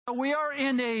We are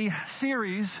in a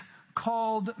series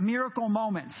called Miracle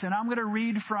Moments, and I'm going to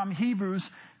read from Hebrews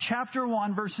chapter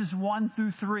 1, verses 1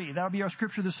 through 3. That'll be our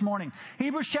scripture this morning.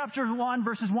 Hebrews chapter 1,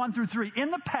 verses 1 through 3. In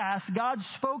the past, God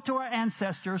spoke to our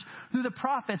ancestors through the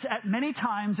prophets at many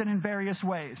times and in various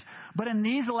ways. But in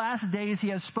these last days, He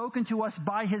has spoken to us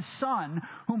by His Son,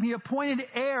 whom He appointed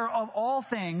heir of all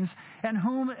things,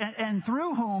 and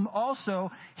through whom also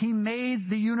He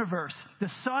made the universe. The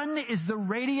Son is the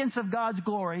radiance of God's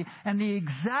glory and the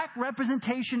exact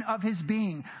representation of His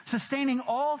being, sustaining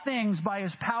all things by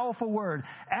His powerful word.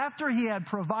 After He had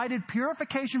provided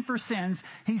purification for sins,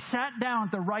 He sat down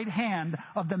at the right hand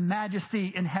of the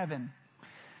Majesty in heaven.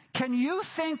 Can you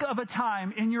think of a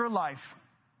time in your life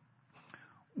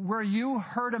where you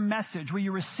heard a message, where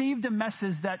you received a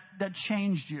message that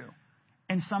changed you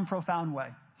in some profound way?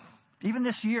 Even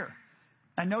this year,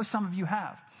 I know some of you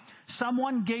have.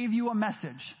 Someone gave you a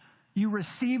message. You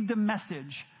received a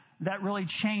message that really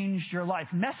changed your life.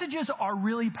 Messages are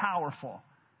really powerful.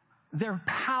 They're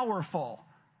powerful.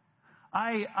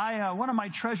 One of my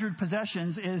treasured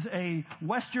possessions is a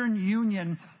Western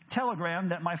Union telegram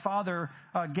that my father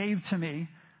gave to me.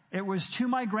 It was to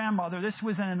my grandmother. This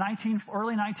was in the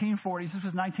early 1940s. This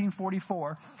was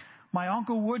 1944. My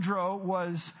Uncle Woodrow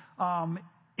was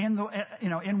in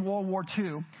World War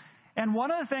II. And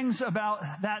one of the things about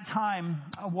that time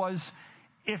was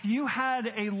if you had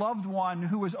a loved one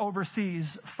who was overseas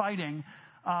fighting,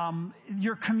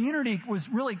 your community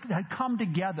had come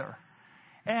together.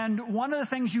 And one of the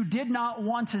things you did not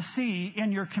want to see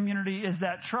in your community is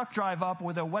that truck drive up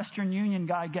with a Western Union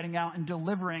guy getting out and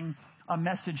delivering a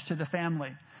message to the family.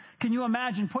 Can you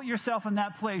imagine? Put yourself in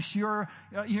that place. Your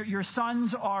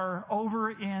sons are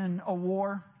over in a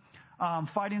war,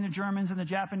 fighting the Germans and the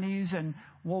Japanese in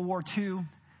World War II.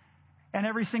 And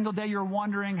every single day you're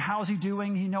wondering, how's he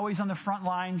doing? You know he's on the front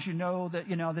lines. You know that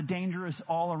the danger is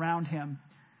all around him.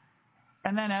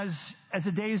 And then as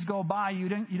the days go by, you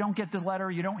don't get the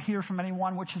letter, you don't hear from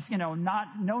anyone, which is no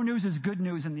news is good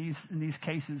news in these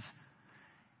cases.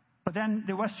 But then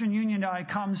the Western Union guy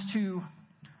comes to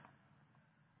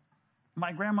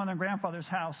my grandmother and grandfather's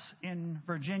house in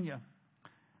Virginia,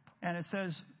 and it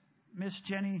says, Miss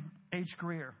Jenny H.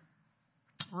 Greer,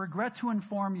 regret to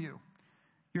inform you,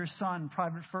 your son,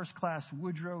 Private First Class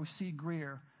Woodrow C.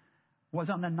 Greer, was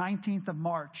on the 19th of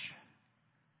March.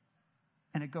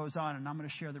 And it goes on, and I'm going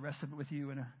to share the rest of it with you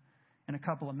in a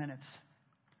couple of minutes.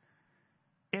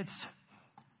 It's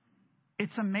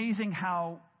amazing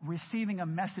how receiving a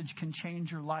message can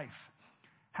change your life.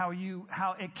 How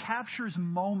it captures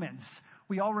moments.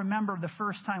 We all remember the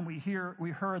first time we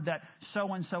heard that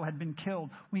so-and-so had been killed.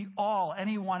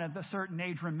 Anyone of a certain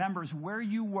age remembers where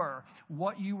you were,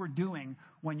 what you were doing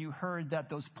when you heard that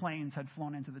those planes had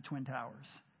flown into the Twin Towers.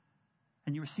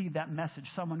 And you received that message.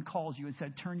 Someone calls you and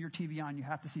said, turn your TV on. You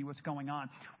have to see what's going on.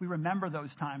 We remember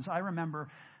those times. I remember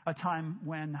a time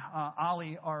when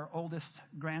Ollie, our oldest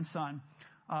grandson,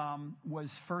 was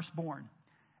first born.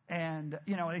 And,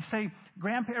 they say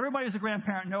everybody who's a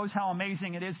grandparent knows how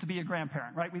amazing it is to be a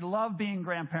grandparent, right? We love being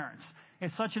grandparents.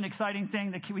 It's such an exciting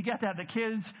thing that we get to have the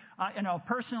kids.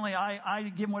 Personally, I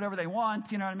give them whatever they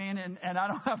want, you know what I mean? And I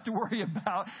don't have to worry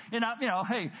about,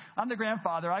 hey, I'm the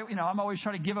grandfather. I'm always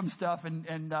trying to give them stuff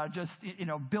and just,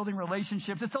 building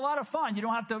relationships. It's a lot of fun. You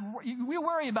don't have to, we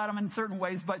worry about them in certain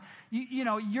ways, but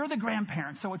you're the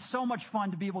grandparent. So it's so much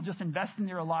fun to be able to just invest in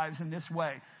their lives in this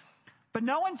way. But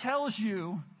no one tells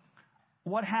you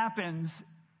what happens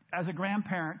as a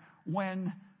grandparent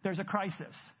when there's a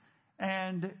crisis.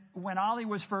 And when Ollie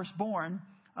was first born,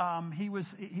 he was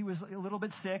a little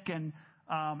bit sick, and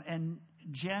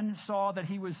Jen saw that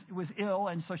he was ill,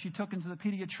 and so she took him to the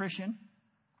pediatrician.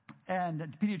 And the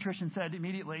pediatrician said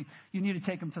immediately, "You need to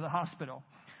take him to the hospital."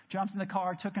 Jumped in the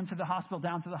car, took him to the hospital,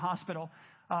 down to the hospital.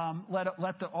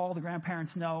 Let all the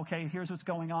grandparents know, okay, here's what's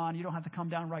going on. You don't have to come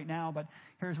down right now, but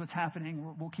here's what's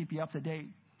happening. We'll keep you up to date.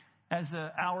 As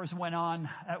the hours went on,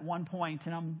 at one point,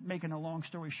 and I'm making a long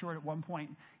story short, at one point,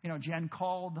 Jen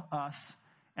called us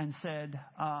and said,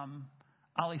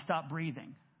 Ollie stopped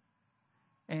breathing.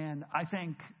 And I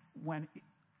think when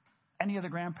any of the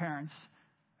grandparents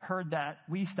heard that,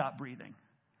 we stopped breathing.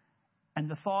 And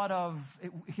the thought of,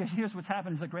 here's what's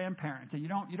happened as a grandparent. You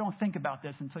don't think about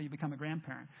this until you become a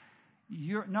grandparent.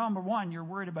 Number one, you're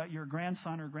worried about your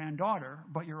grandson or granddaughter,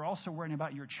 but you're also worried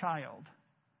about your child.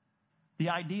 The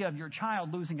idea of your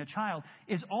child losing a child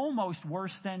is almost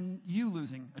worse than you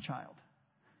losing a child.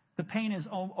 The pain is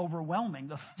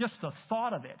overwhelming. Just the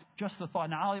thought of it. Just the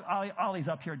thought. Now, Ollie's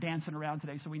up here dancing around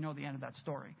today, so we know the end of that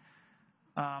story.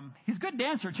 He's a good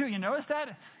dancer, too. You notice that?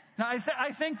 Now,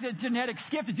 I think that genetics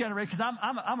skipped a generation because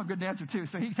I'm a good dancer too.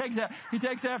 So he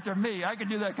takes after me. I can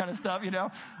do that kind of stuff, you know.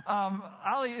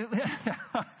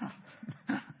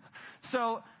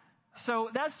 So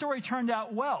that story turned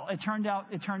out well. It turned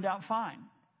out fine.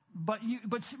 But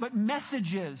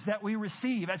messages that we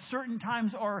receive at certain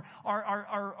times are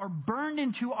burned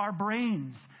into our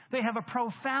brains. They have a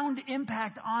profound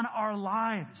impact on our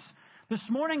lives. This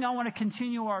morning, I want to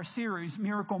continue our series,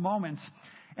 Miracle Moments.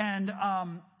 And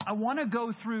I want to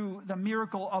go through the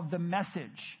miracle of the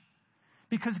message.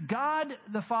 Because God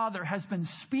the Father has been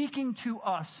speaking to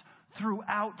us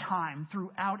throughout time,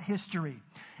 throughout history.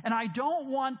 And I don't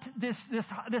want this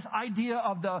idea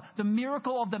of the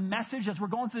miracle of the message as we're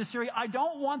going through this series. I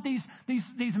don't want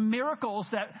these miracles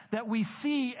that we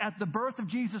see at the birth of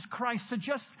Jesus Christ to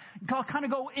just kind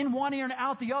of go in one ear and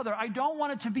out the other. I don't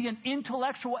want it to be an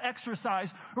intellectual exercise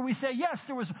where we say, yes,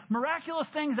 there was miraculous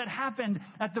things that happened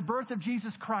at the birth of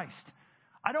Jesus Christ.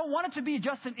 I don't want it to be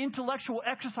just an intellectual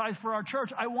exercise for our church.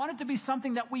 I want it to be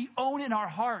something that we own in our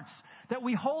hearts, that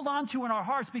we hold on to in our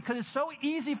hearts, because it's so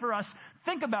easy for us,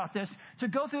 think about this, to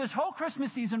go through this whole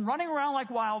Christmas season running around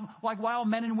like wild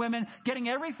men and women, getting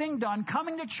everything done,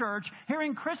 coming to church,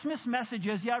 hearing Christmas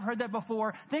messages. Yeah, I've heard that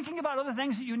before. Thinking about other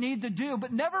things that you need to do,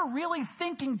 but never really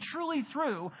thinking truly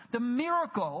through the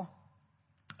miracle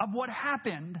of what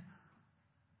happened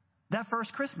that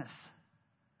first Christmas.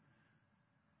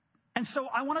 And so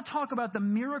I want to talk about the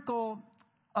miracle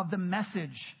of the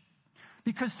message,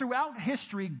 because throughout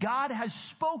history, God has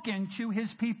spoken to his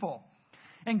people.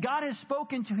 And God has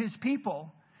spoken to his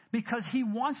people because he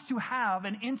wants to have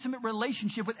an intimate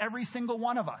relationship with every single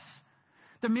one of us.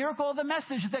 The miracle of the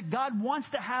message is that God wants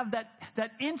to have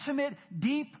that intimate,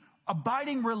 deep,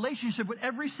 abiding relationship with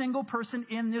every single person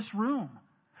in this room.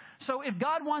 So if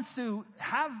God wants to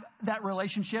have that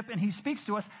relationship and he speaks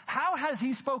to us, how has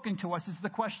he spoken to us is the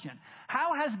question.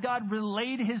 How has God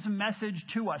relayed his message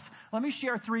to us? Let me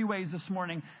share 3 ways this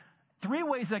morning. 3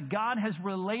 ways that God has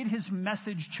relayed his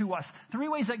message to us. 3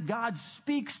 ways that God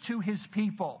speaks to his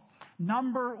people.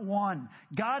 Number 1,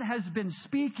 God has been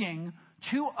speaking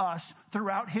to us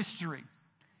throughout history.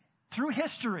 Through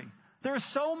history. There are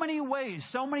so many ways,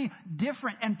 so many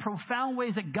different and profound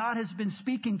ways that God has been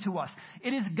speaking to us.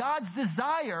 It is God's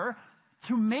desire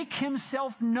to make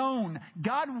himself known.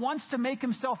 God wants to make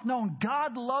himself known.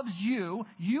 God loves you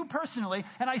personally.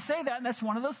 And I say that, and that's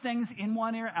one of those things, in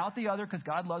one ear, out the other, because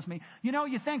God loves me. You know,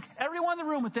 you think, everyone in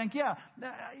the room would think, yeah,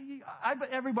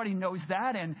 everybody knows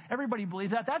that, and everybody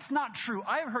believes that. That's not true.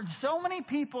 I've heard so many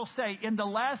people say in the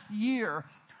last year,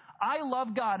 I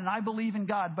love God and I believe in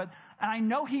God, and I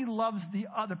know he loves the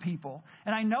other people,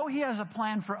 and I know he has a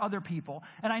plan for other people,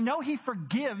 and I know he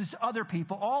forgives other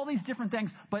people, all these different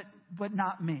things, but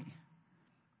not me.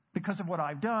 Because of what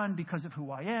I've done, because of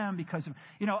who I am, because of,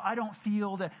 I don't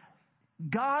feel that.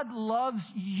 God loves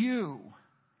you.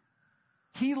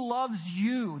 He loves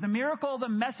you. The miracle of the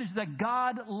message that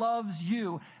God loves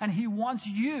you, and he wants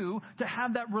you to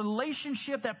have that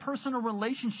relationship, that personal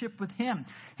relationship with him.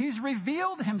 He's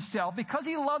revealed himself because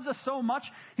he loves us so much.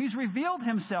 He's revealed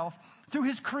himself through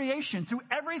his creation, through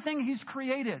everything he's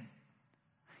created.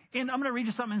 I'm going to read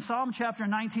you something in Psalm chapter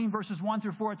 19, verses 1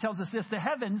 through 4. It tells us this: the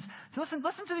heavens, listen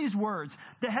to these words.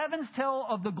 The heavens tell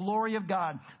of the glory of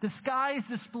God. The skies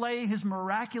display his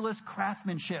miraculous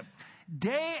craftsmanship.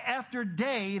 Day after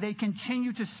day, they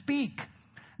continue to speak.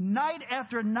 Night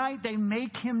after night, they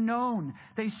make him known.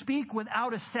 They speak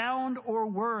without a sound or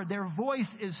word. Their voice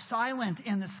is silent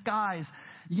in the skies.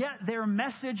 Yet their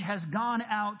message has gone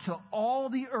out to all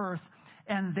the earth,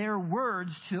 and their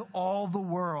words to all the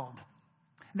world.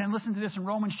 And then listen to this in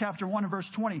Romans chapter 1 and verse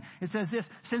 20. It says this: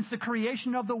 since the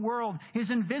creation of the world, his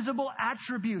invisible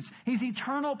attributes, his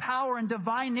eternal power and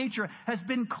divine nature has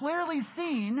been clearly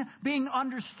seen, being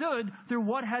understood through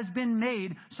what has been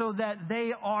made, so that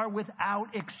they are without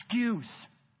excuse.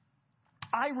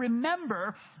 I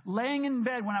remember laying in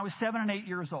bed when I was 7 and 8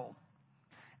 years old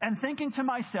and thinking to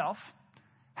myself,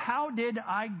 how did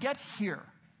I get here?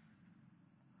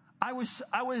 I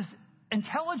was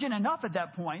intelligent enough at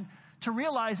that point to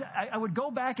realize I would go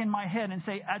back in my head and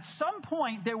say, at some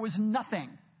point there was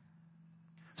nothing.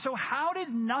 So how did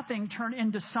nothing turn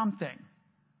into something?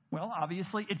 Well,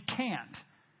 obviously it can't.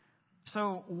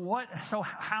 So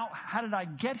how did I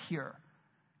get here?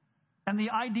 And the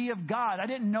idea of God, I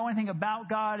didn't know anything about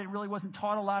God. It really wasn't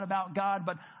taught a lot about God,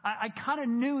 but I kind of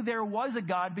knew there was a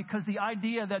God, because the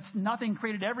idea that nothing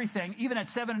created everything, even at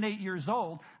 7 and 8 years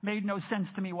old, made no sense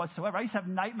to me whatsoever. I used to have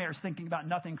nightmares thinking about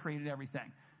nothing created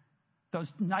everything. Those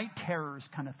night terrors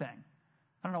kind of thing.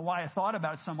 I don't know why I thought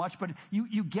about it so much, but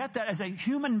you get that as a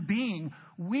human being,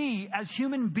 we as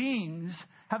human beings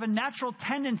have a natural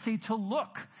tendency to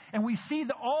look and we see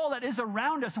all that is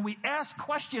around us and we ask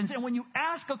questions. And when you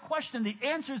ask a question, the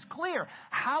answer is clear.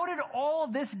 How did all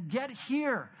this get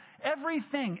here?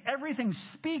 Everything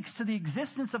speaks to the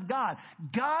existence of God.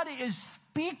 God is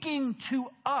speaking to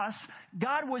us.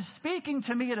 God was speaking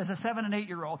to me as a 7 and 8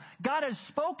 year old. God has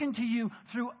spoken to you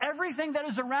through everything that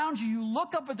is around you. You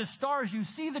look up at the stars, you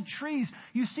see the trees,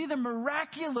 you see the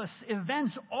miraculous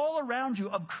events all around you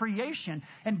of creation,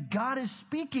 and God is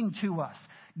speaking to us.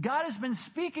 God has been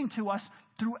speaking to us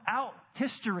throughout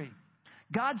history.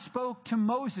 God spoke to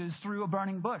Moses through a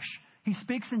burning bush. He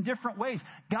speaks in different ways.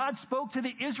 God spoke to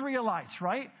the Israelites,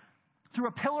 right? Through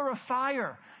a pillar of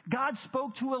fire. God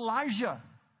spoke to Elijah.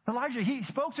 He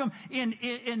spoke to him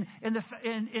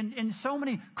in so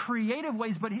many creative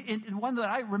ways, but in one that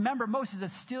I remember most is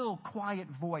a still, quiet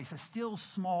voice, a still,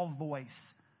 small voice.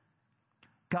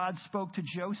 God spoke to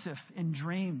Joseph in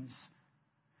dreams.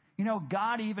 You know,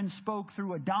 God even spoke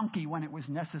through a donkey when it was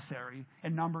necessary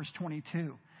in Numbers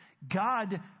 22.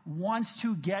 God wants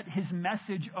to get his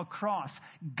message across.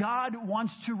 God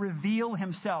wants to reveal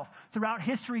himself. Throughout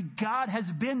history, God has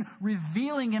been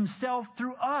revealing himself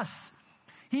through us.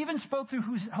 He even spoke through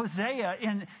Hosea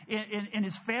in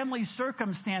his family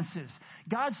circumstances.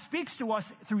 God speaks to us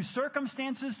through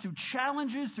circumstances, through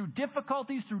challenges, through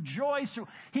difficulties, through joys.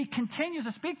 He continues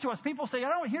to speak to us. People say, I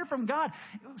don't hear from God.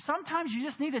 Sometimes you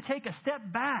just need to take a step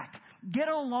back, get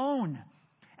alone,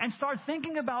 and start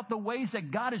thinking about the ways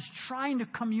that God is trying to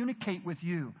communicate with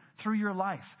you through your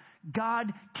life.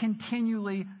 God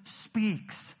continually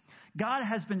speaks. God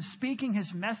has been speaking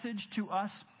his message to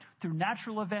us through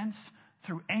natural events,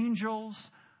 through angels,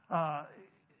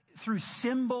 through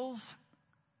symbols,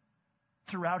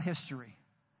 throughout history.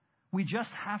 We just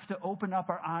have to open up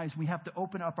our eyes. We have to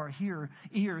open up our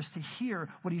ears to hear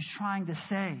what he's trying to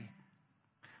say.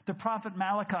 The prophet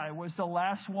Malachi was the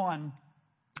last one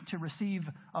to receive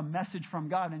a message from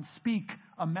God and speak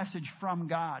a message from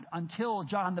God until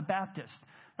John the Baptist.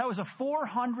 That was a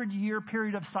 400-year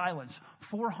period of silence.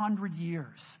 400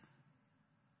 years.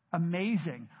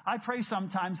 Amazing. I pray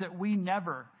sometimes that we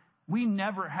never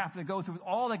have to go through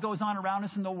all that goes on around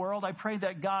us in the world. I pray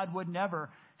that God would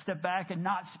never step back and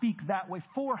not speak that way.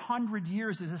 400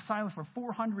 years is a silence for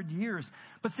 400 years.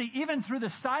 But see, even through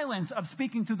the silence of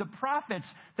speaking to the prophets,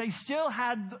 they still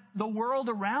had the world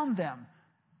around them.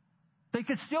 They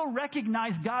could still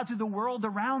recognize God through the world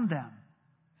around them.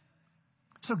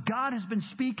 So God has been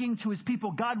speaking to his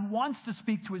people. God wants to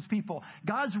speak to his people.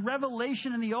 God's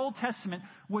revelation in the Old Testament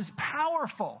was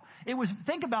powerful.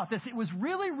 Think about this, it was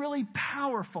really, really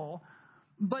powerful,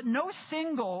 but no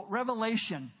single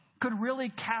revelation could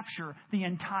really capture the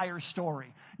entire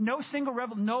story. No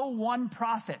one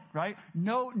prophet, right?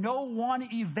 No one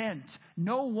event,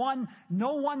 no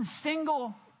one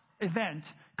single event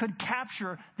could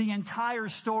capture the entire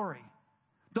story.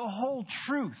 The whole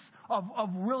truth of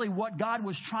really what God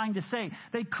was trying to say.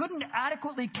 They couldn't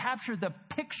adequately capture the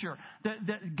picture,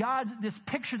 this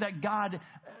picture that God,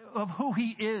 of who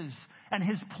he is and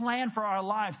his plan for our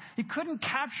lives. He couldn't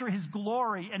capture his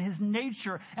glory and his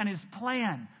nature and his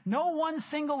plan. No one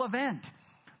single event.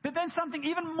 But then something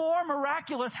even more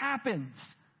miraculous happens.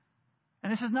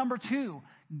 And this is number 2.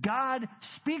 God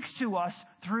speaks to us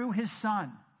through his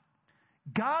Son.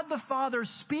 God the Father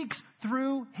speaks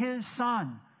through his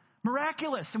Son.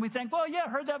 Miraculous. And we think, well, yeah,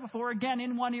 heard that before. Again,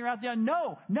 in one ear, out the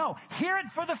other. No. Hear it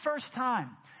for the first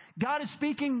time. God is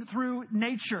speaking through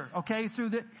nature, okay, through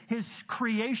his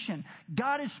creation.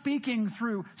 God is speaking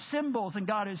through symbols, and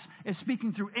God is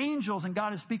speaking through angels, and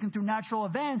God is speaking through natural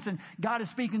events, and God is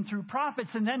speaking through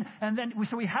prophets. And then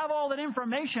we have all that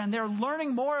information. They're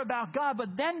learning more about God,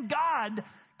 but then God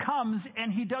comes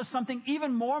and he does something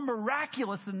even more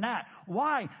miraculous than that.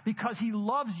 Why? Because he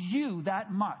loves you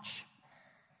that much.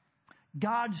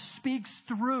 God speaks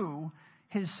through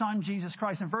his Son, Jesus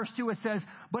Christ. In verse 2 it says,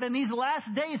 but in these last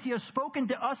days he has spoken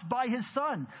to us by his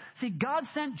Son. See, God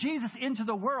sent Jesus into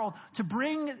the world to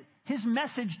bring his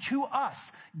message to us.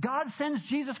 God sends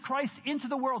Jesus Christ into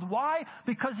the world. Why?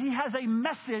 Because he has a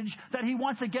message that he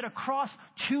wants to get across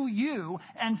to you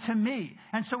and to me.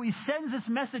 And so he sends this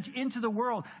message into the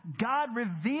world. God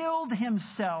revealed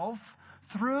himself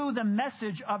through the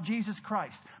message of Jesus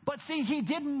Christ. But see, he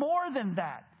did more than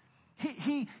that.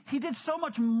 He did so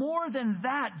much more than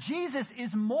that. Jesus is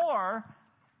more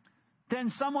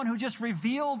than someone who just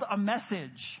revealed a message.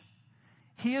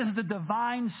 He is the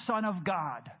divine Son of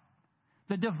God.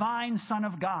 The divine Son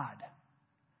of God.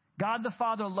 God the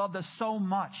Father loved us so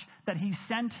much that he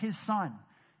sent his Son.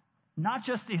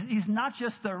 He's not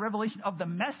just the revelation of the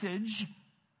message.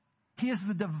 He is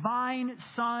the divine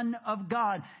Son of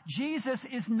God. Jesus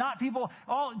is not people,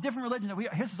 all different religions.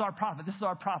 This is our prophet. This is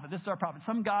our prophet. This is our prophet.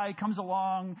 Some guy comes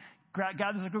along,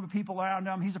 gathers a group of people around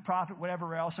him. He's a prophet,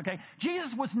 whatever else. Okay. Jesus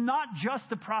was not just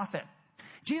a prophet.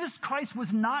 Jesus Christ was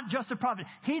not just a prophet.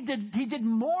 He did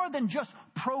more than just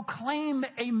proclaim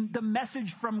the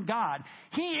message from God.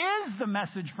 He is the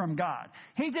message from God.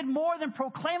 He did more than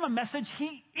proclaim a message.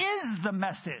 He is the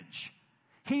message.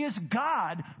 He is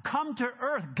God come to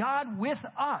earth, God with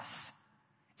us.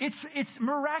 It's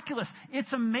miraculous.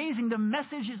 It's amazing. The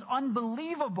message is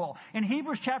unbelievable. In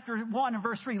Hebrews chapter 1 and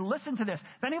verse 3, listen to this.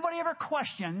 If anyone ever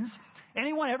questions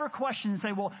and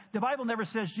say, well, the Bible never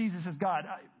says Jesus is God.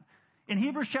 In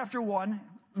Hebrews chapter 1,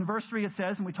 in verse 3 it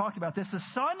says, and we talked about this, the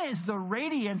Son is the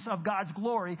radiance of God's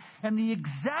glory and the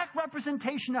exact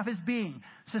representation of his being,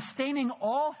 sustaining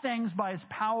all things by his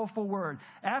powerful word.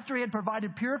 After he had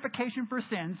provided purification for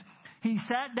sins, he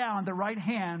sat down at the right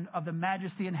hand of the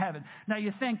majesty in heaven. Now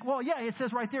you think, well, yeah, it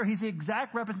says right there, he's the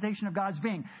exact representation of God's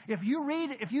being. If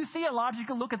you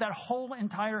theologically look at that whole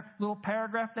entire little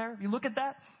paragraph there, you look at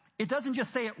that, it doesn't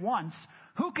just say it once.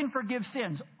 Who can forgive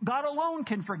sins? God alone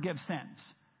can forgive sins.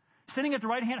 Sitting at the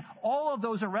right hand, all of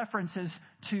those are references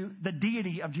to the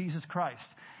deity of Jesus Christ.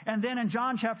 And then in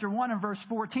John chapter 1 and verse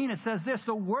 14, it says this,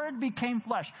 the Word became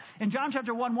flesh. In John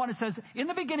chapter 1, it says, in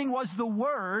the beginning was the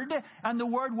Word, and the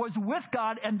Word was with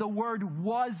God, and the Word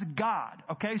was God.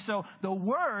 Okay, so the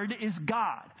Word is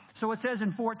God. So it says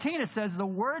in 14, it says, the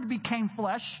Word became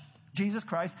flesh, Jesus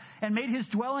Christ, and made his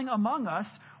dwelling among us.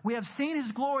 We have seen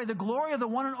his glory, the glory of the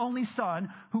one and only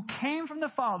Son, who came from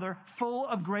the Father, full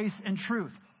of grace and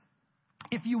truth.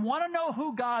 If you want to know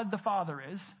who God the Father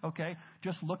is, okay,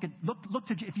 just look to,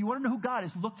 if you want to know who God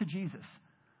is, look to Jesus.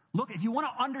 If you want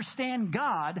to understand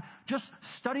God, just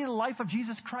study the life of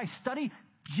Jesus Christ. Study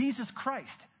Jesus Christ.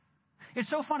 It's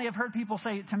so funny. I've heard people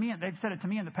say it to me, and they've said it to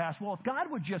me in the past. Well, if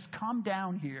God would just come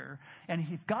down here, and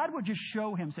if God would just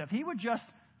show himself, he did.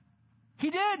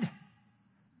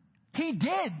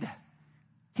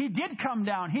 He did come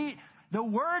down. The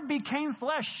Word became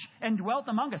flesh and dwelt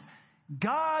among us.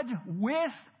 God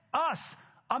with us.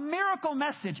 A miracle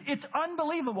message. It's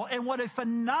unbelievable. And what a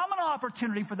phenomenal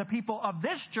opportunity for the people of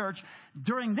this church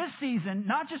during this season,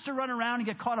 not just to run around and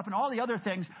get caught up in all the other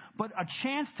things, but a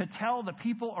chance to tell the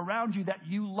people around you that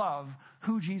you love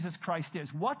who Jesus Christ is.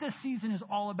 What this season is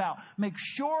all about. Make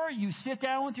sure you sit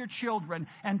down with your children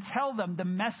and tell them the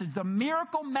message, the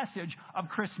miracle message of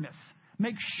Christmas.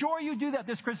 Make sure you do that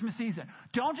this Christmas season.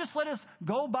 Don't just let us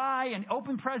go by and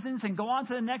open presents and go on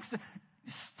to the next.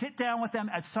 Sit down with them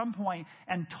at some point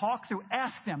and talk through.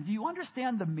 Ask them, do you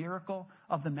understand the miracle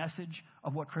of the message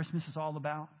of what Christmas is all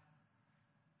about?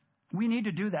 We need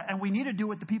to do that. And we need to do it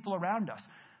with the people around us.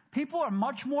 People are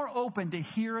much more open to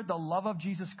hear the love of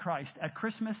Jesus Christ at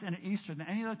Christmas and at Easter than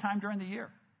any other time during the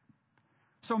year.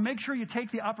 So make sure you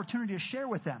take the opportunity to share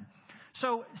with them.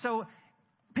 So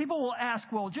people will ask,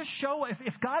 well, just show,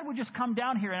 if God would just come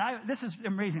down here, and this is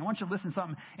amazing. I want you to listen to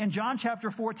something. In John chapter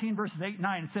 14, verses 8 and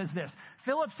 9, it says this.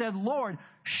 Philip said, Lord,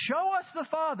 show us the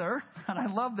Father, and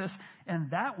I love this,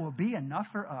 and that will be enough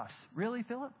for us. Really,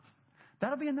 Philip?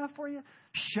 That'll be enough for you?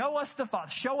 Show us the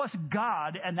Father. Show us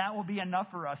God, and that will be enough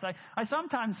for us. I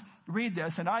sometimes read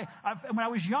this, and when I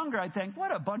was younger, I'd think,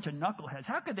 what a bunch of knuckleheads.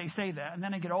 How could they say that? And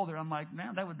then I get older, I'm like,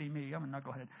 man, that would be me. I'm a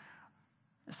knucklehead.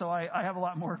 So I have a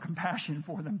lot more compassion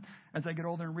for them as I get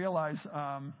older and realize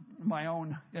my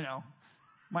own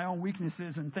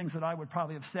weaknesses and things that I would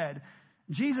probably have said.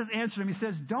 Jesus answered him. He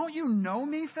says, don't you know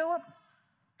me, Philip?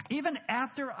 Even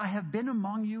after I have been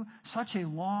among you such a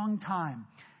long time.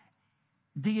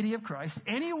 Deity of Christ.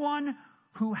 Anyone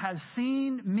who has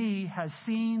seen me has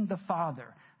seen the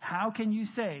Father. How can you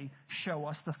say, show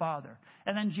us the Father?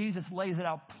 And then Jesus lays it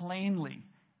out plainly.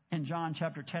 In John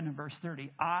chapter 10 and verse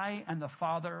 30, I and the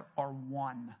Father are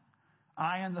one.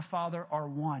 I and the Father are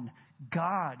one.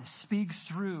 God speaks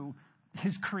through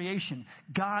his creation.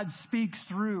 God speaks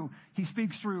through, he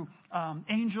speaks through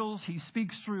angels. He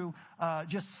speaks through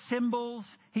just symbols.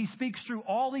 He speaks through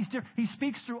all these things. He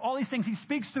speaks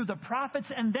through the prophets.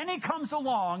 And then he comes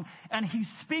along and he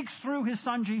speaks through his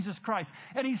Son, Jesus Christ.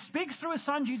 And he speaks through his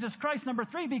Son, Jesus Christ, number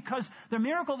 3, because the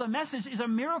miracle of the message is a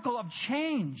miracle of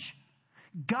change.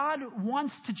 God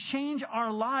wants to change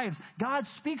our lives. God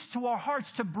speaks to our hearts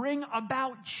to bring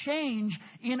about change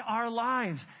in our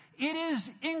lives. It is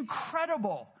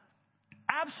incredible.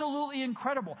 absolutely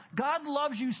incredible. God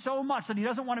loves you so much that he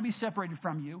doesn't want to be separated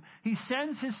from you. He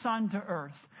sends his son to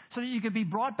earth so that you can be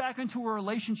brought back into a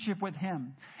relationship with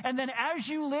him. And then as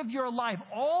you live your life,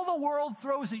 all the world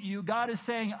throws at you, God is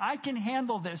saying, I can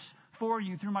handle this for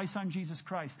you through my son, Jesus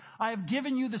Christ. I have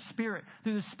given you the Spirit.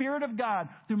 Through the Spirit of God,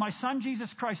 through my son, Jesus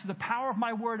Christ, through the power of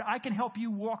my word, I can help you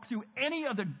walk through any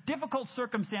of the difficult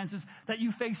circumstances that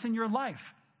you face in your life.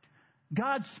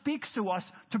 God speaks to us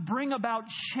to bring about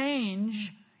change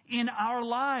in our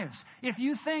lives. If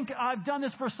you think I've done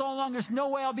this for so long, there's no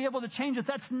way I'll be able to change it.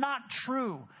 That's not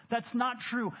true. That's not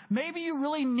true. Maybe you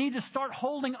really need to start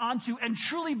holding onto and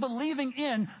truly believing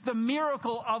in the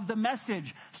miracle of the message.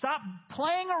 Stop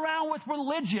playing around with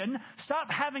religion.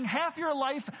 Stop having half your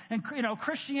life and,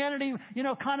 Christianity,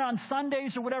 kind of on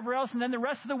Sundays or whatever else. And then the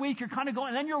rest of the week you're kind of going,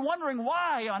 and then you're wondering,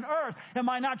 why on earth am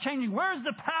I not changing? Where's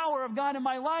the power of God in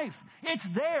my life? It's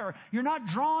there. You're not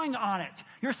drawing on it.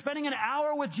 You're spending an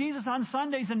hour with Jesus on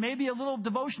Sundays and maybe a little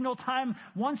devotional time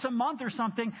once a month or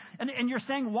something. And you're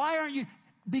saying, why aren't you?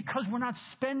 Because we're not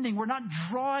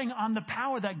drawing on the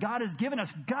power that God has given us.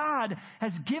 God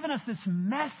has given us this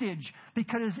message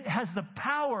because it has the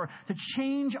power to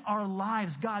change our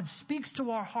lives. God speaks to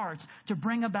our hearts to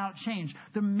bring about change.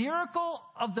 The miracle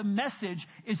of the message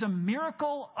is a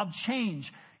miracle of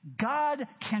change. God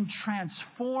can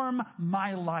transform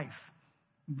my life.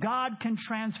 God can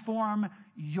transform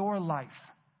your life.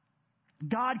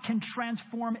 God can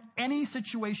transform any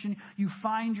situation you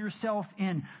find yourself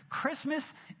in. Christmas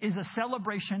is a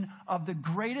celebration of the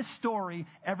greatest story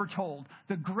ever told.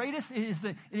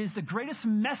 It is the greatest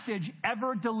message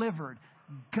ever delivered.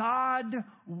 God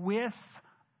with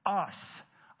us.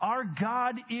 Our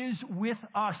God is with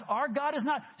us. Our God is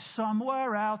not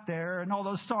somewhere out there and all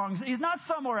those songs. He's not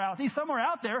somewhere out. He's somewhere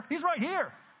out there. He's right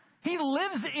here. He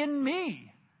lives in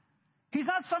me. He's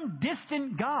not some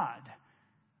distant God.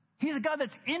 He's a God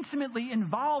that's intimately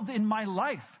involved in my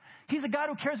life. He's a God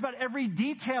who cares about every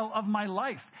detail of my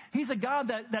life. He's a God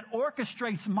that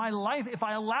orchestrates my life. If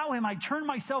I allow him, I turn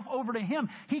myself over to him,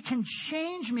 he can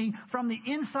change me from the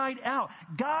inside out.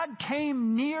 God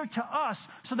came near to us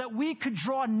so that we could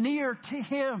draw near to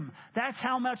him. That's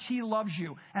how much he loves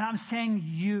you. And I'm saying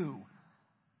you.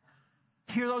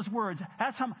 Hear those words.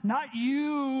 That's how, not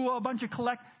you, a bunch of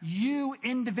you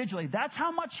individually. That's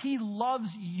how much he loves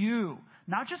you.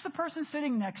 Not just the person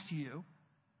sitting next to you.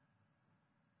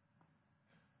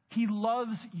 He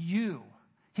loves you.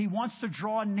 He wants to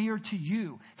draw near to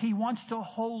you. He wants to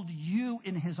hold you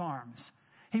in his arms.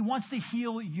 He wants to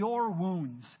heal your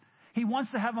wounds. He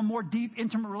wants to have a more deep,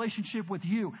 intimate relationship with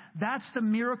you. That's the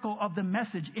miracle of the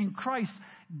message. In Christ,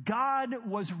 God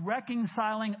was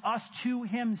reconciling us to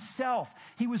himself.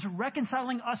 He was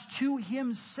reconciling us to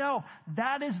himself.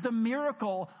 That is the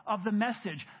miracle of the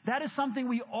message. That is something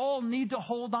we all need to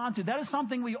hold on to. That is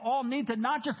something we all need to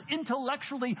not just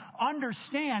intellectually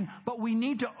understand, but we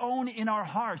need to own in our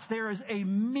hearts. There is a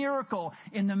miracle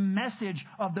in the message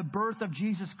of the birth of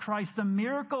Jesus Christ. The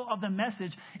miracle of the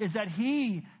message is that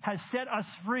he has set us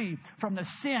free from the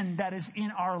sin that is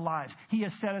in our lives. He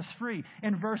has set us free.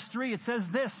 In verse 3, it says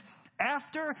this: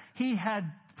 after he had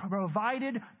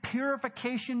provided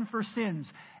purification for sins.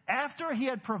 After he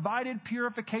had provided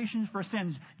purification for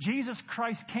sins, Jesus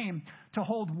Christ came to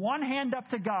hold one hand up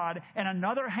to God and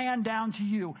another hand down to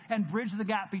you and bridge the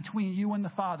gap between you and the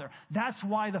Father. That's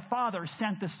why the Father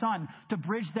sent the Son to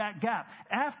bridge that gap.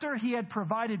 After he had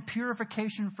provided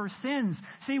purification for sins.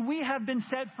 See, we have been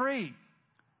set free.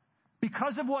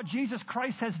 Because of what Jesus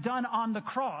Christ has done on the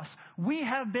cross, we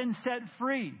have been set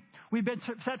free. We've been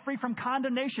set free from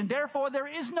condemnation. Therefore, there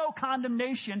is no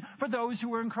condemnation for those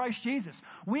who are in Christ Jesus.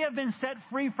 We have been set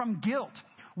free from guilt.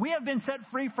 We have been set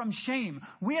free from shame.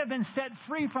 We have been set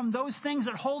free from those things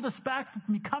that hold us back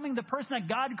from becoming the person that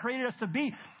God created us to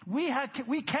be.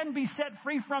 We can be set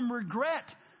free from regret.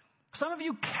 Some of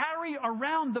you carry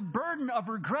around the burden of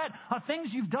regret of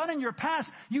things you've done in your past.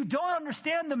 You don't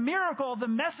understand the miracle of the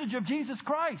message of Jesus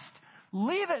Christ.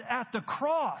 Leave it at the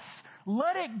cross.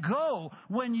 Let it go.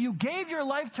 When you gave your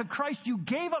life to Christ, you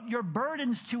gave up your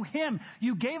burdens to him.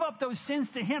 You gave up those sins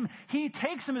to him. He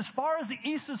takes them as far as the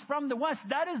east is from the west.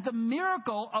 That is the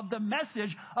miracle of the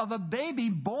message of a baby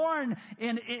born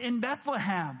in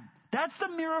Bethlehem. That's the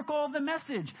miracle of the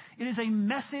message. It is a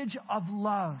message of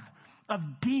love, of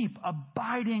deep,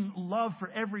 abiding love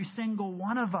for every single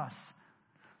one of us.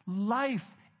 Life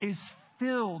is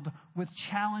filled with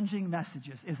challenging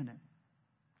messages, isn't it?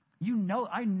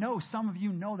 I know some of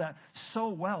you know that so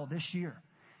well this year.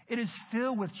 It is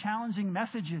filled with challenging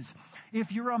messages. If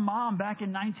you're a mom back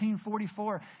in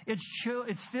 1944,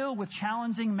 it's filled with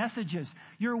challenging messages.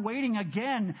 You're waiting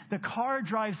again. The car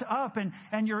drives up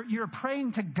and you're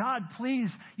praying to God, please.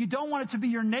 You don't want it to be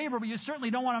your neighbor, but you certainly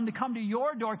don't want him to come to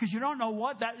your door because you don't know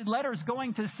what that letter is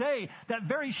going to say. That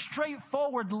very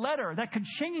straightforward letter that could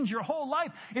change your whole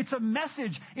life. It's a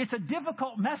message. It's a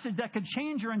difficult message that could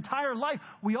change your entire life.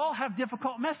 We all have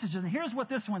difficult messages. And here's what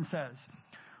this one says.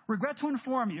 Regret to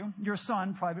inform you, your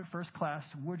son, Private First Class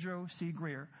Woodrow C.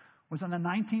 Greer, was on the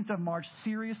 19th of March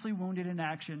seriously wounded in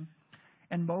action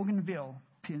in Bougainville.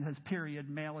 It has period,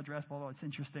 mail address, blah, blah, it's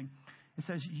interesting. It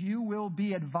says, you will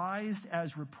be advised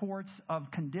as reports of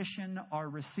condition are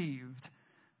received.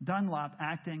 Dunlop,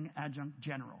 acting adjutant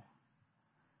general.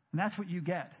 And that's what you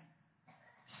get.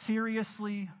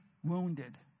 Seriously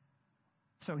wounded.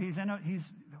 So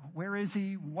where is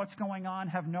he? What's going on?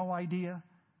 Have no idea.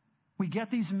 We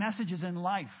get these messages in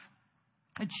life.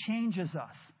 It changes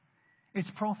us. It's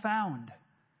profound.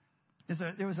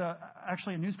 There was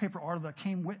actually a newspaper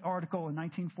article in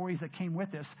 1940s that came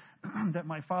with this that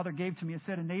my father gave to me. It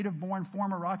said a native-born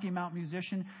former Rocky Mountain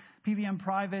musician, PVM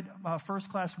Private First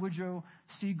Class Woodrow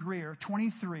C. Greer,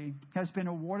 23, has been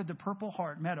awarded the Purple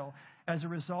Heart Medal as a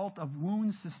result of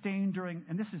wounds sustained during,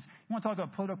 and this is, you want to talk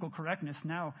about political correctness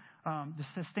now,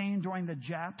 sustained during the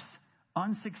Japs'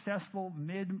 unsuccessful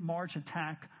mid-March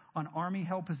attack on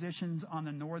Army-held positions on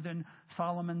the northern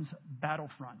Solomons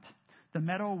battlefront. The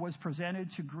medal was presented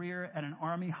to Greer at an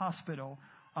Army hospital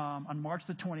on March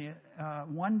the 20th,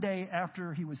 one day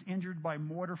after he was injured by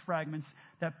mortar fragments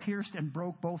that pierced and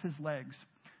broke both his legs.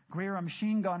 Greer, a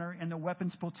machine gunner in the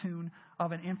weapons platoon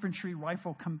of an infantry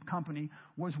rifle company,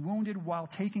 was wounded while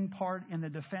taking part in the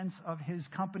defense of his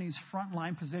company's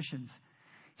frontline positions.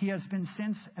 He has been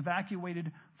since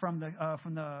evacuated from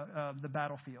the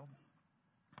battlefield.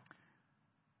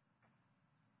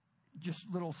 Just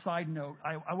little side note,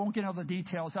 I won't get into the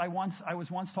details. I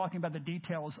was once talking about the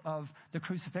details of the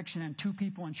crucifixion, and 2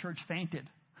 people in church fainted.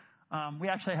 We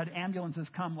actually had ambulances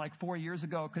come like 4 years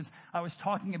ago because I was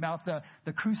talking about the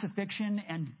crucifixion,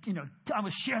 and I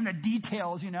was sharing the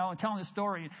details, and telling the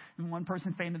story. And one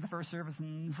person fainted the first service,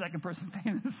 and the second person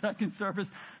fainted the second service.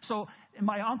 So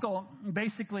my uncle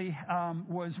basically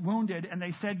was wounded, and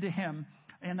they said to him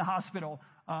in the hospital,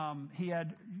 he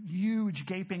had huge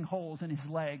gaping holes in his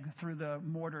leg through the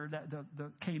mortar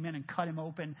that came in and cut him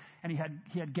open, and he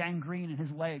had gangrene in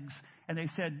his legs. And they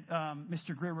said,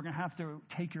 Mr. Greer, we're going to have to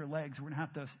take your legs. We're going to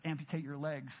have to amputate your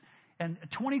legs. And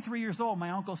at 23 years old,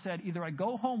 my uncle said, either I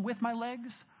go home with my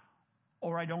legs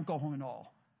or I don't go home at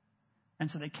all. And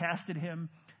so they casted him,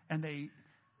 and they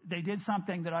did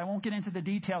something that I won't get into the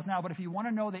details now, but if you want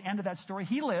to know the end of that story,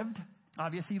 he lived.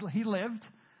 Obviously, he lived.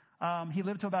 He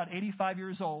lived to about 85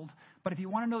 years old. But if you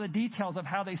want to know the details of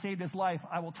how they saved his life,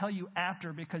 I will tell you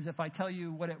after, because if I tell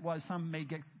you what it was, some may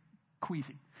get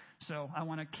queasy. So I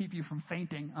want to keep you from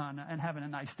fainting and having a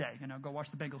nice day. Go watch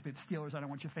the Bengals beat the Steelers. I don't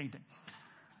want you fainting.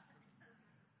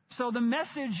 So the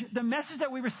message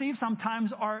that we receive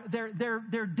sometimes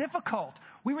they're difficult.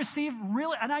 We receive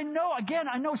really, and I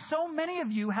know so many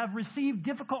of you have received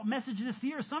difficult messages this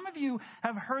year. Some of you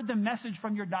have heard the message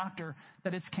from your doctor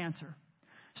that it's cancer.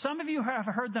 Some of you have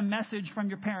heard the message from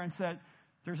your parents that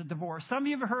there's a divorce. Some of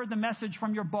you have heard the message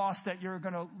from your boss that you're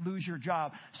going to lose your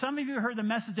job. Some of you have heard the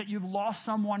message that you've lost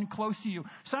someone close to you.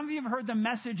 Some of you have heard the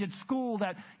message at school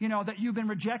that you've been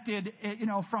rejected,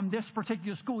 from this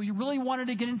particular school. You really wanted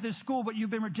to get into this school, but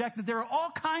you've been rejected. There are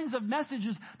all kinds of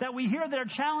messages that we hear that are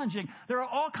challenging. There are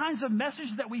all kinds of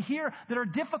messages that we hear that are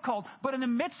difficult. But in the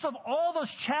midst of all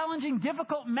those challenging,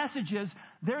 difficult messages,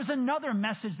 there's another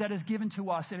message that is given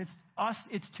to us, and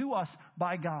it's to us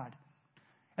by God.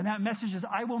 And that message is,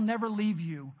 I will never leave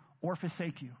you or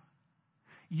forsake you.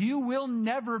 You will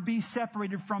never be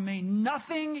separated from me.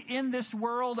 Nothing in this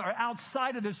world or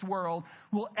outside of this world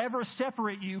will ever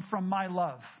separate you from my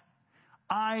love.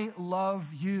 I love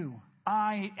you.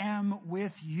 I am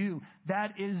with you.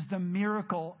 That is the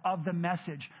miracle of the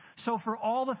message. So for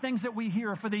all the things that we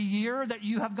hear, for the year that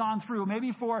you have gone through,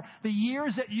 maybe for the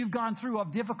years that you've gone through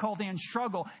of difficulty and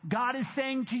struggle, God is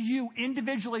saying to you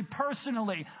individually,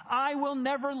 personally, I will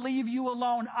never leave you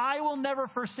alone. I will never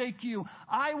forsake you.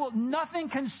 Nothing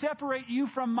can separate you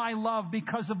from my love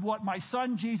because of what my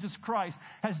son Jesus Christ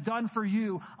has done for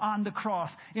you on the cross.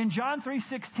 In John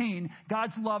 3:16,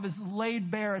 God's love is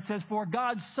laid bare. It says, for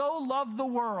God so loved the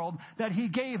world that he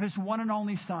gave his one and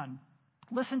only son.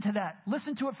 Listen to that.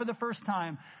 Listen to it for the first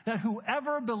time. That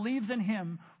whoever believes in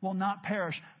him will not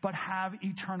perish, but have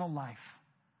eternal life.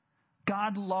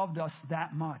 God loved us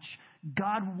that much.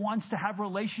 God wants to have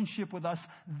relationship with us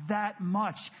that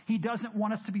much. He doesn't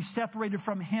want us to be separated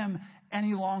from him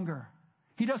any longer.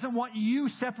 He doesn't want you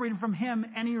separated from him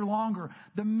any longer.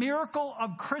 The miracle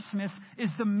of Christmas is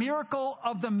the miracle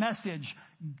of the message.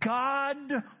 God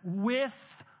with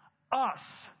us.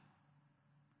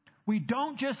 We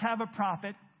don't just have a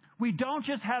prophet. We don't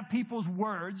just have people's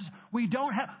words. We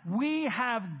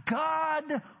have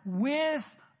God with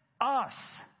us.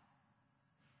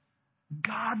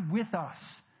 God with us.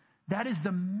 That is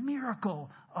the miracle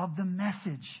of the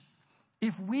message.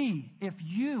 If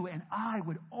you and I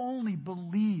would only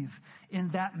believe in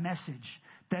that message,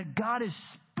 that God is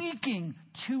speaking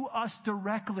to us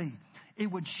directly, it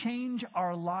would change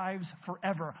our lives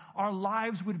forever. Our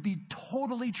lives would be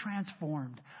totally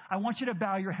transformed. I want you to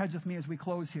bow your heads with me as we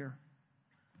close here.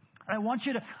 I want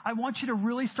you to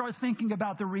really start thinking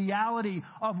about the reality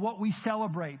of what we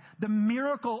celebrate. The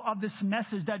miracle of this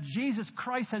message that Jesus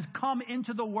Christ has come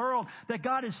into the world, that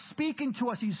God is speaking to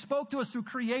us. He spoke to us through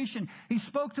creation. He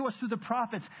spoke to us through the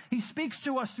prophets. He speaks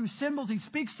to us through symbols. He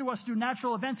speaks to us through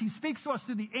natural events. He speaks to us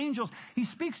through the angels. He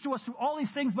speaks to us through all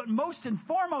these things, but most and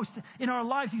foremost in our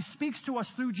lives, He speaks to us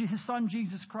through His Son,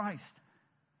 Jesus Christ.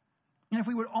 And if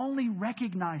we would only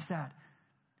recognize that,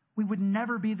 we would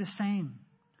never be the same.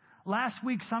 Last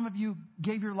week, some of you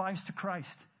gave your lives to Christ.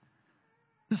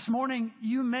 This morning,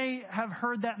 you may have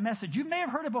heard that message. You may have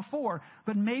heard it before,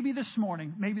 but maybe this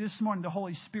morning, the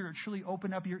Holy Spirit truly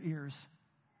opened up your ears.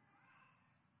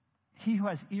 He who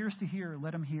has ears to hear,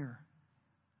 let him hear.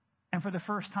 And for the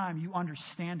first time, you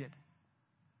understand it.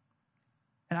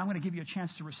 And I'm going to give you a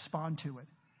chance to respond to it.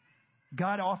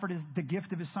 God offered the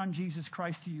gift of His Son, Jesus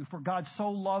Christ, to you. For God so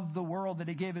loved the world that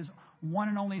He gave His one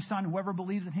and only Son. Whoever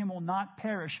believes in Him will not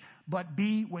perish, but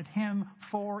be with Him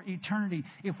for eternity.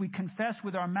 If we confess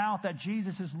with our mouth that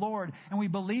Jesus is Lord, and we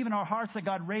believe in our hearts that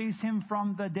God raised Him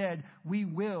from the dead, we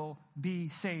will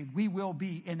be saved. We will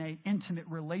be in an intimate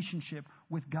relationship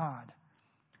with God.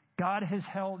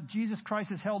 Jesus Christ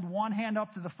has held one hand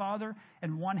up to the Father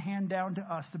and one hand down to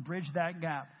us to bridge that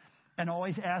gap. And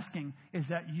always asking is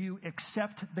that you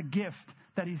accept the gift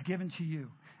that He's given to you.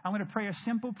 I'm going to pray a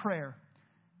simple prayer.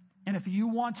 And if you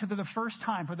want to, for the first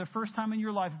time in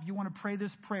your life, if you want to pray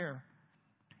this prayer,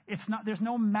 there's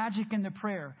no magic in the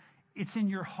prayer. It's in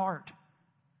your heart.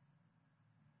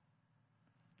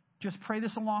 Just pray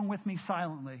this along with me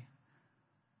silently.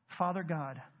 Father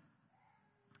God,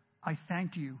 I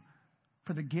thank You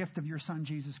for the gift of Your Son,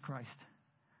 Jesus Christ.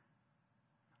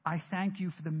 I thank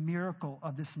You for the miracle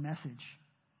of this message.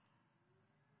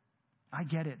 I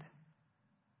get it.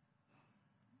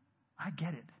 I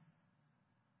get it.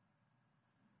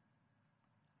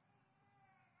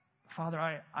 Father,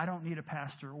 I don't need a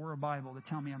pastor or a Bible to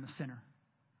tell me I'm a sinner.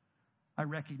 I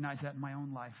recognize that in my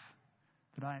own life,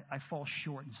 that I fall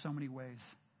short in so many ways.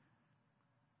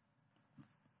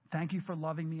 Thank You for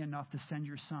loving me enough to send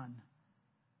Your Son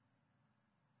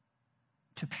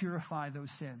to purify those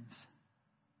sins,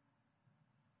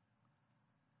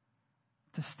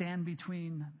 to stand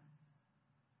between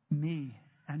me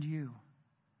and You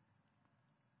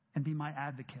and be my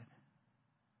advocate.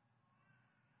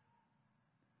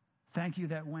 Thank You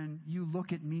that when You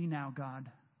look at me now,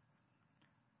 God,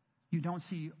 You don't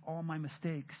see all my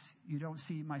mistakes. You don't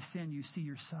see my sin. You see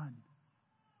Your Son.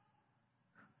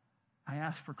 I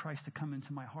ask for Christ to come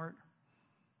into my heart,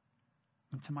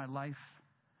 into my life,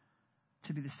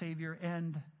 to be the Savior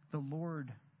and the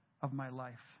Lord of my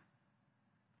life.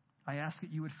 I ask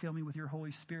that You would fill me with Your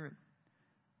Holy Spirit,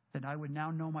 that I would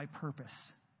now know my purpose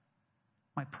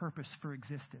for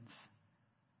existence.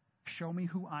 Show me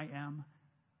who I am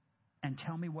and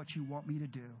tell me what You want me to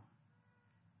do.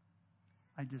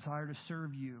 I desire to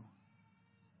serve You.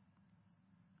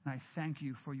 And I thank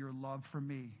You for Your love for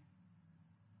me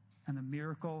and the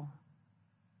miracle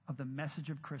of the message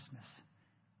of Christmas.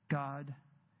 God,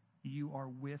 You are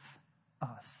with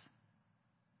us.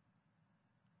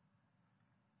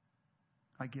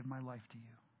 I give my life to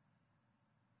You.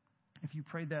 If you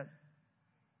prayed that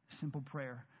simple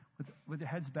prayer with your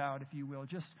heads bowed, if you will,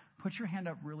 just put your hand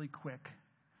up really quick,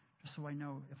 just so I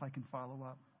know if I can follow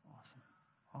up.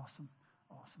 Awesome.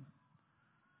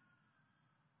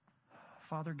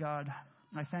 Father God,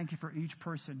 I thank You for each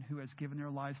person who has given their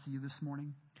lives to You this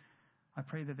morning. I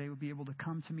pray that they would be able to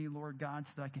come to me, Lord God,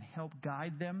 so that I can help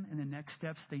guide them in the next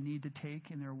steps they need to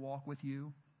take in their walk with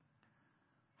You.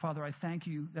 Father, I thank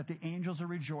You that the angels are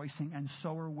rejoicing, and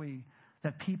so are we,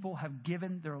 that people have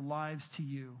given their lives to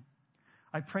You.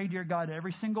 I pray, dear God,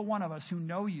 every single one of us who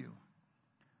know You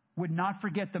would not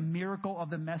forget the miracle of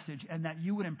the message, and that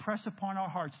You would impress upon our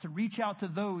hearts to reach out to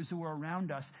those who are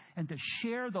around us and to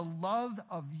share the love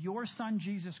of Your Son,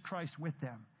 Jesus Christ, with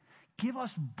them. Give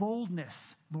us boldness,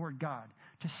 Lord God,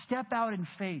 to step out in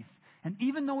faith And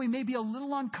even though we may be a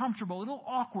little uncomfortable, a little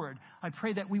awkward, I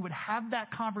pray that we would have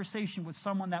that conversation with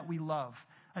someone that we love,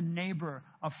 a neighbor,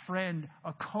 a friend,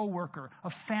 a coworker, a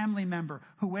family member,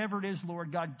 whoever it is,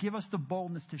 Lord God. Give us the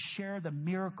boldness to share the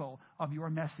miracle of your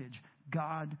message,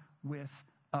 God with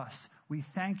us. We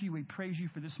thank you. We praise you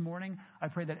for this morning. I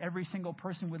pray that every single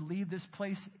person would leave this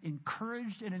place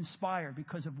encouraged and inspired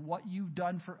because of what you've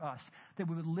done for us, that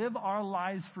we would live our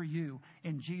lives for you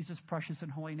in Jesus' precious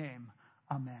and holy name.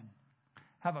 Amen.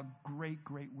 Have a great,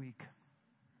 great week.